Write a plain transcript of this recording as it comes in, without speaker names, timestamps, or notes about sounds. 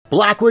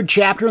Blackwood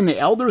chapter in the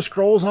Elder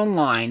Scrolls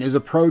Online is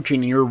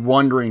approaching and you're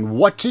wondering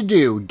what to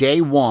do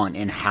day one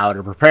and how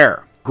to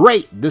prepare.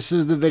 Great, this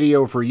is the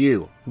video for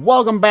you.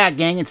 Welcome back,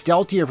 gang. It's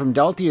Deltia from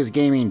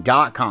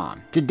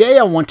Deltiasgaming.com. Today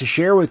I want to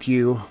share with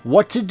you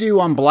what to do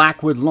on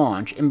Blackwood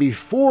launch and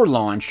before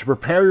launch to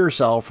prepare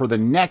yourself for the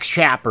next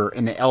chapter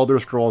in the Elder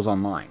Scrolls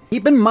Online.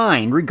 Keep in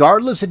mind,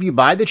 regardless if you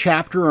buy the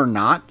chapter or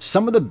not,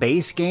 some of the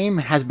base game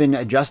has been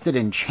adjusted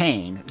and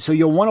changed, so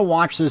you'll want to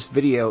watch this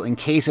video in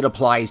case it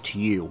applies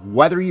to you,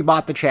 whether you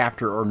bought the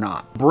chapter or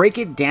not. Break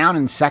it down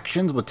in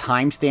sections with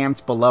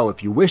timestamps below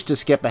if you wish to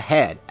skip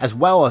ahead, as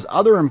well as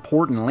other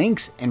important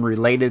links and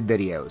related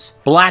videos.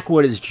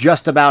 Blackwood is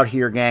just about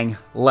here, gang.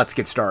 Let's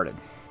get started.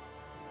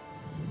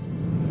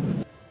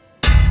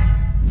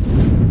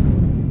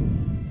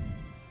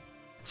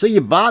 So you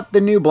bought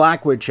the new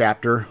Blackwood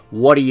chapter,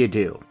 what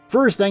do?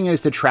 First thing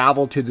is to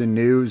travel to the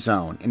new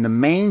zone in the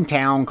main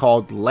town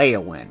called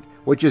Leowin,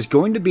 which is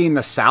going to be in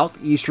the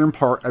southeastern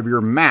part of your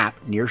map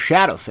near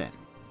Shadowfen.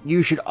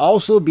 You should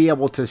also be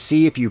able to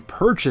see if you've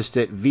purchased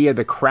it via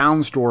the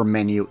Crown Store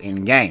menu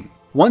in-game.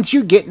 Once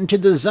you get into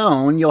the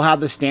zone, you'll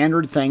have the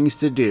standard things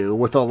to do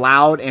with a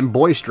loud and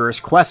boisterous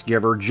quest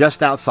giver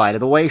just outside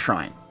of the Way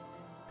Shrine.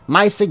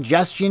 My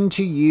suggestion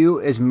to you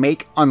is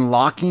make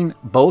unlocking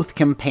both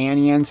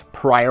companions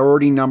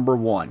priority number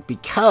one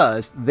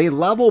because they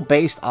level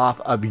based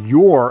off of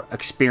your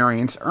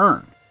experience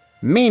earned.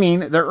 Meaning,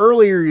 the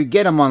earlier you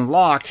get them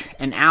unlocked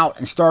and out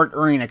and start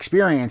earning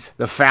experience,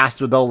 the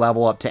faster they'll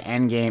level up to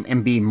endgame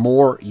and be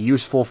more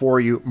useful for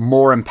you,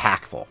 more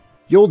impactful.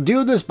 You'll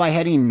do this by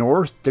heading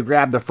north to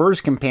grab the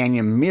first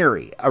companion,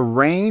 Miri, a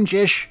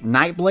range-ish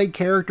Nightblade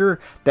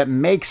character that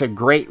makes a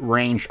great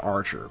ranged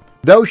archer,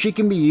 though she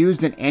can be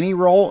used in any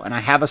role, and I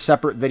have a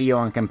separate video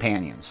on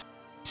companions.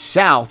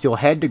 South, you'll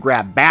head to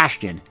grab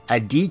Bastion, a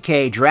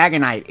DK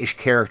Dragonite-ish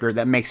character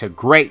that makes a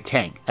great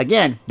tank.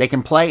 Again, they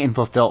can play and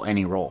fulfill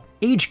any role.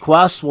 Each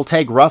quest will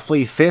take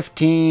roughly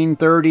 15,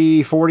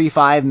 30,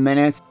 45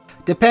 minutes,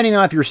 depending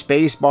on if you're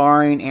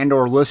spacebarring and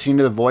or listening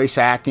to the voice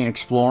acting,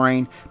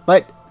 exploring,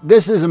 but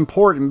this is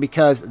important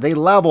because they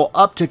level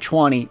up to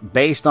 20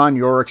 based on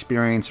your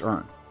experience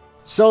earned.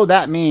 So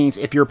that means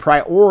if your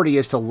priority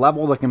is to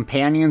level the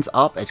companions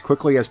up as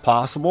quickly as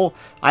possible,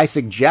 I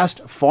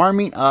suggest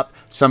farming up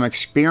some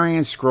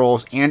experience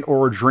scrolls and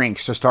or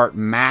drinks to start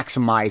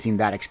maximizing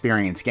that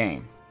experience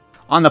gain.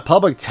 On the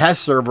public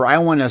test server, I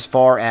went as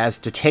far as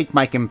to take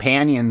my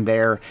companion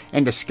there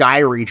and to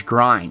Skyreach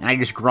grind. I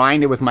just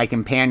grinded with my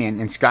companion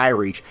in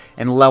Skyreach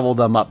and leveled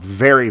them up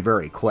very,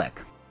 very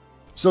quick.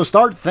 So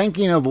start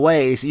thinking of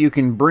ways that you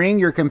can bring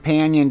your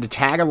companion to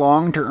tag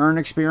along to earn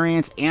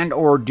experience and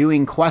or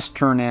doing quest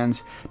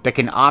turn-ins that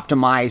can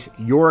optimize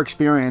your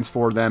experience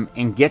for them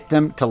and get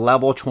them to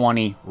level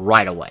 20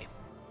 right away.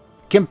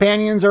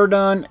 Companions are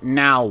done,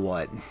 now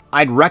what?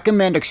 I'd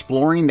recommend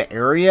exploring the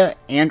area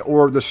and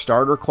or the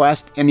starter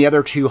quest and the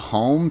other two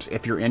homes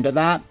if you're into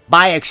that.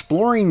 By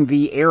exploring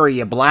the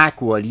area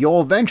Blackwood, you'll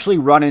eventually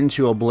run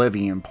into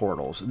Oblivion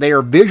portals. They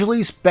are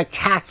visually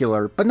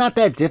spectacular, but not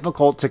that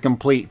difficult to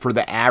complete for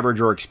the average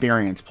or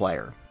experienced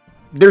player.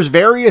 There's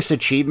various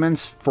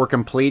achievements for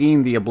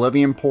completing the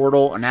Oblivion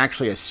portal and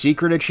actually a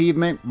secret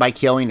achievement by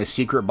killing a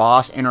secret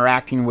boss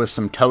interacting with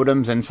some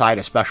totems inside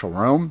a special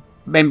room.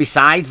 And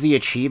besides the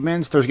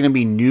achievements, there's going to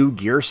be new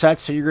gear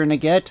sets that you're going to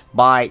get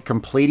by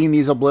completing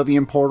these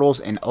Oblivion portals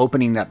and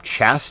opening up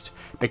chests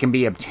that can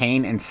be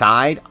obtained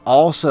inside.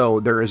 Also,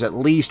 there is at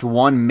least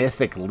one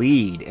Mythic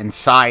Lead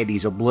inside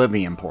these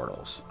Oblivion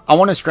portals. I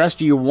want to stress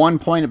to you one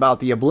point about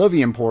the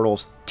Oblivion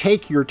portals.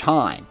 Take your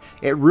time.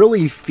 It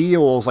really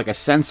feels like a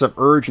sense of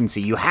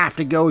urgency. You have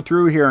to go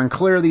through here and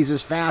clear these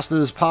as fast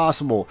as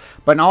possible,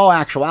 but in all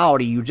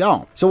actuality, you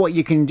don't. So what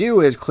you can do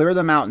is clear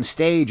them out in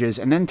stages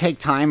and then take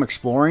time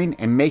exploring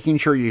and making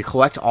sure you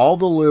collect all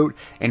the loot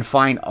and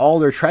find all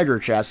their treasure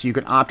chests so you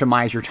can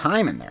optimize your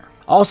time in there.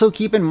 Also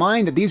keep in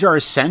mind that these are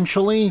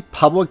essentially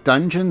public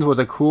dungeons with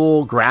a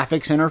cool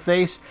graphics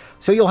interface,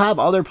 so you'll have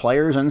other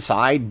players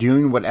inside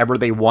doing whatever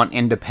they want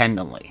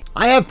independently.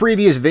 I have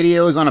previous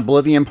videos on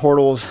Oblivion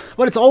portals,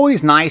 but it's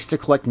always nice to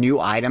collect new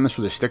items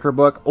for the sticker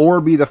book or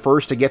be the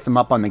first to get them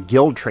up on the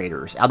guild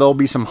traders. There'll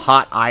be some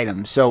hot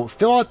items, so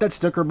fill out that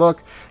sticker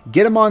book,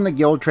 get them on the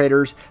guild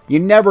traders. You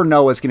never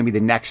know what's going to be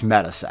the next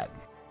meta set.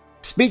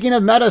 Speaking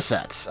of meta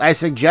sets, I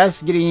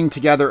suggest getting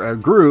together a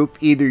group,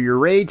 either your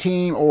raid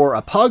team or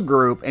a pug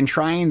group, and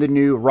trying the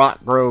new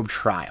Rock Grove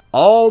Trial.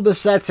 All the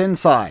sets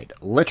inside,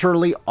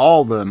 literally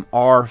all of them,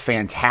 are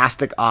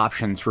fantastic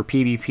options for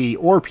PvP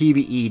or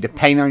PvE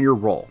depending on your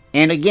role.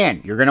 And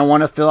again, you're going to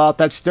want to fill out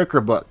that sticker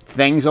book.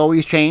 Things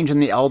always change in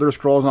the Elder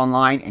Scrolls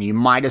Online, and you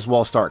might as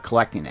well start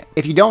collecting it.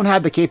 If you don't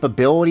have the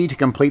capability to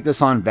complete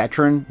this on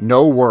Veteran,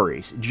 no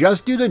worries.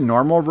 Just do the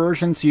normal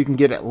version so you can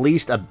get at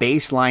least a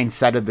baseline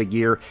set of the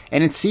gear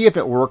and see if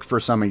it works for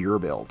some of your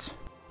builds.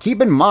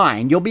 Keep in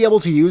mind, you'll be able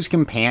to use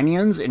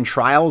companions in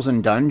trials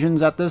and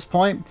dungeons at this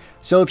point.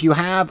 So if you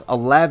have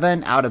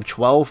 11 out of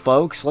 12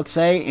 folks, let's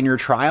say, in your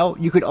trial,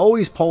 you could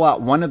always pull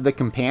out one of the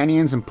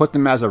companions and put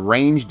them as a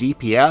ranged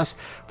DPS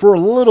for a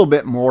little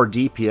bit more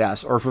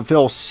DPS or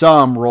fulfill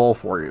some role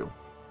for you.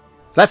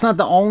 So that's not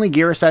the only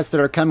gear sets that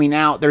are coming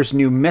out. There's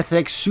new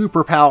mythics,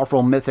 super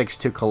powerful mythics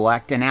to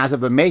collect, and as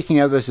of the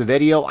making of this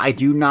video, I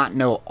do not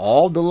know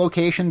all the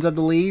locations of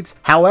the leads.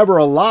 However,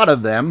 a lot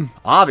of them,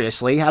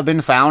 obviously, have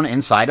been found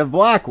inside of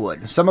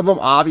Blackwood. Some of them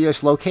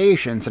obvious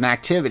locations and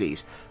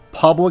activities.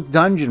 Public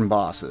dungeon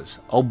bosses,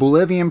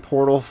 Oblivion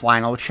Portal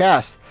final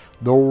chest,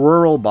 the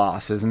world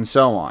bosses, and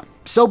so on.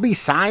 So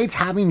besides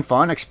having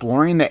fun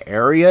exploring the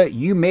area,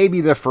 you may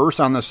be the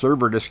first on the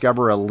server to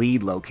discover a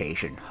lead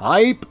location.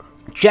 Hype!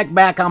 Check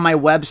back on my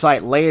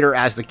website later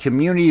as the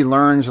community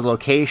learns the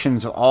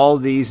locations of all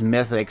these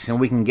mythics and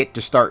we can get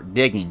to start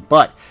digging.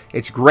 But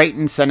it's great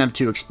incentive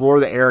to explore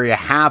the area,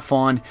 have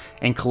fun,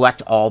 and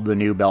collect all the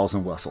new bells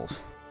and whistles.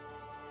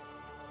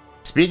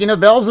 Speaking of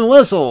bells and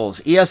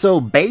whistles,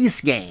 ESO base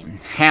game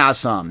has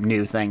some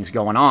new things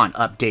going on,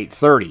 update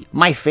 30.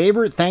 My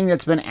favorite thing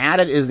that's been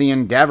added is the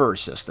Endeavor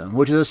system,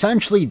 which is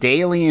essentially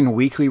daily and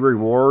weekly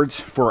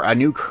rewards for a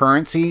new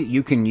currency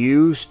you can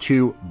use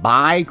to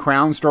buy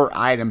Crown Store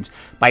items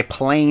by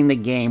playing the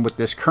game with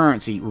this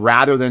currency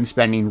rather than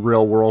spending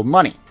real world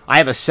money. I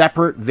have a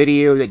separate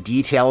video that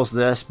details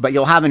this, but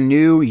you'll have a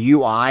new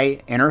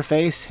UI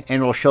interface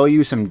and it'll show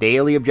you some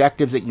daily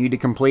objectives that you need to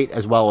complete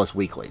as well as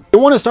weekly.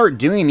 You'll want to start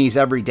doing these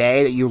every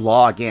day that you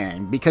log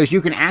in because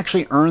you can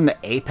actually earn the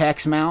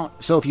Apex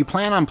mount. So if you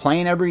plan on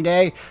playing every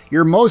day,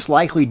 you're most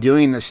likely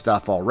doing this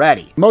stuff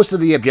already. Most of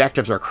the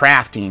objectives are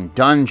crafting,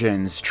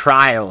 dungeons,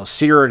 trials,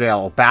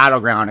 Cyrodiil,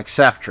 battleground,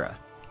 etc.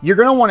 You're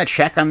going to want to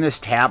check on this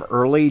tab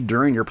early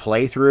during your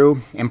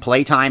playthrough and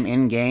playtime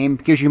in-game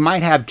because you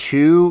might have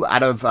 2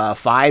 out of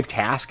 5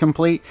 tasks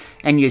complete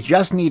and you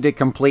just need to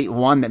complete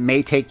one that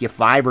may take you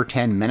 5 or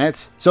 10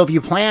 minutes. So if you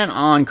plan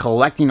on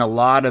collecting a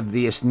lot of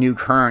this new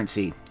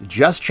currency,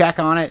 just check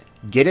on it,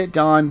 get it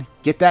done,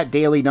 get that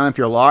daily done if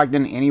you're logged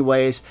in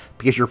anyways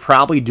because you're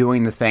probably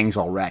doing the things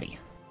already.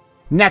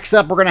 Next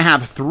up, we're going to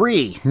have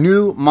 3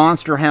 new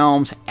monster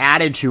helms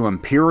added to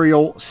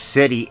Imperial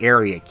City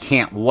area.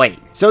 Can't wait.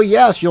 So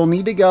yes, you'll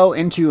need to go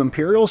into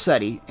Imperial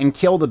City and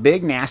kill the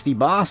big nasty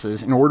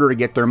bosses in order to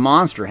get their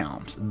monster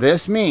helms.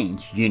 This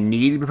means you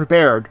need to be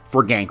prepared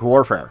for gank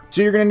warfare.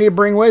 So you're going to need to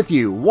bring with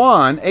you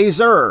 1. A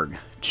Zerg,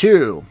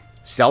 2.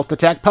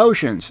 Self-detect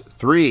potions,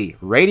 3.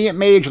 Radiant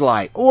Mage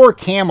Light or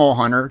Camel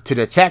Hunter to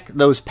detect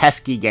those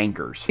pesky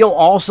gankers. You'll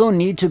also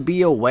need to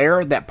be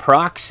aware that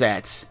proc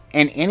sets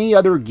and any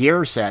other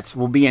gear sets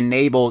will be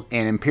enabled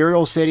in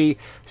Imperial City,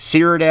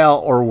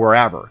 Cyrodiil, or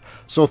wherever.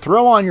 So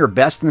throw on your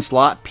best in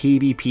slot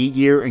PvP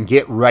gear and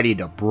get ready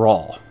to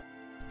brawl.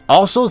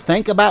 Also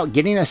think about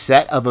getting a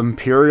set of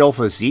Imperial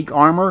Physique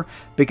armor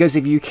because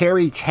if you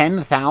carry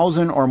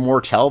 10,000 or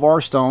more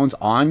Telvar stones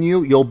on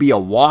you, you'll be a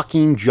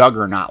walking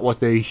juggernaut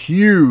with a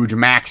huge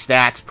max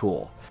stats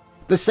pool.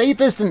 The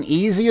safest and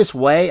easiest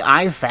way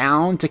I've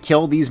found to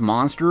kill these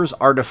monsters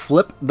are to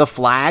flip the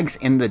flags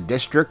in the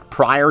district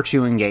prior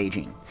to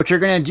engaging. What you're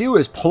going to do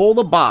is pull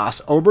the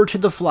boss over to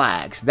the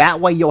flags. That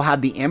way you'll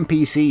have the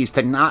NPCs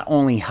to not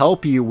only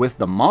help you with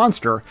the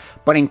monster,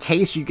 but in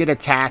case you get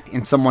attacked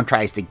and someone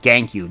tries to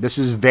gank you. This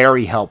is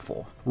very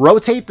helpful.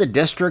 Rotate the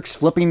districts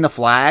flipping the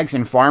flags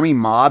and farming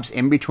mobs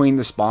in between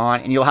the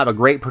spawn and you'll have a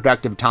great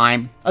productive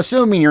time,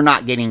 assuming you're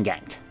not getting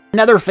ganked.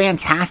 Another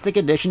fantastic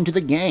addition to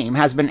the game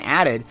has been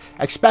added,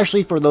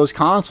 especially for those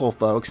console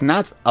folks, and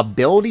that's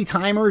ability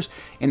timers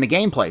in the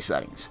gameplay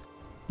settings.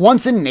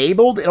 Once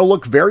enabled, it'll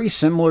look very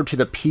similar to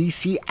the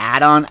PC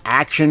add-on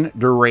action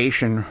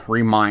duration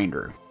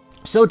reminder.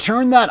 So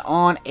turn that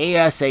on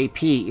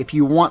ASAP if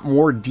you want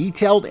more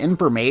detailed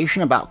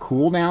information about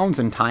cooldowns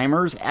and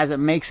timers, as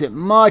it makes it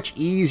much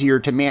easier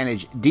to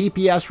manage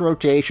DPS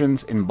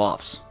rotations and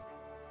buffs.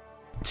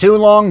 Too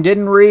long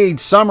didn't read.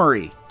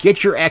 Summary.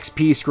 Get your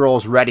XP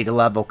scrolls ready to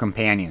level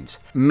companions.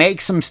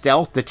 Make some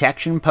stealth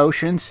detection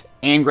potions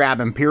and grab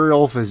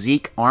Imperial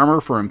Physique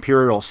armor for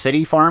Imperial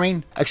City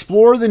farming.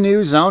 Explore the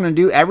new zone and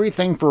do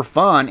everything for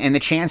fun and the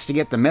chance to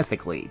get the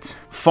Mythic Leads.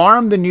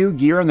 Farm the new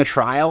gear in the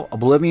trial,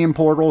 Oblivion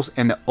portals,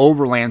 and the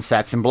overland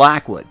sets in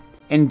Blackwood.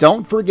 And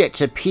don't forget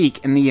to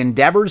peek in the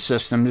Endeavor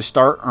system to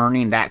start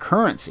earning that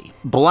currency.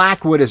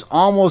 Blackwood is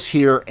almost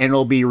here and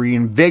it'll be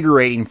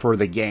reinvigorating for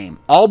the game.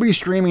 I'll be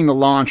streaming the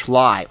launch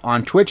live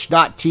on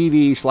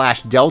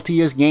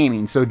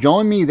twitch.tv/Deltiasgaming, so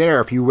join me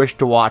there if you wish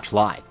to watch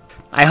live.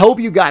 I hope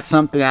you got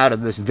something out of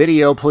this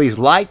video. Please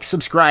like,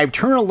 subscribe,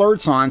 turn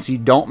alerts on so you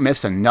don't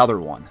miss another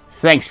one.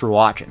 Thanks for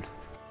watching.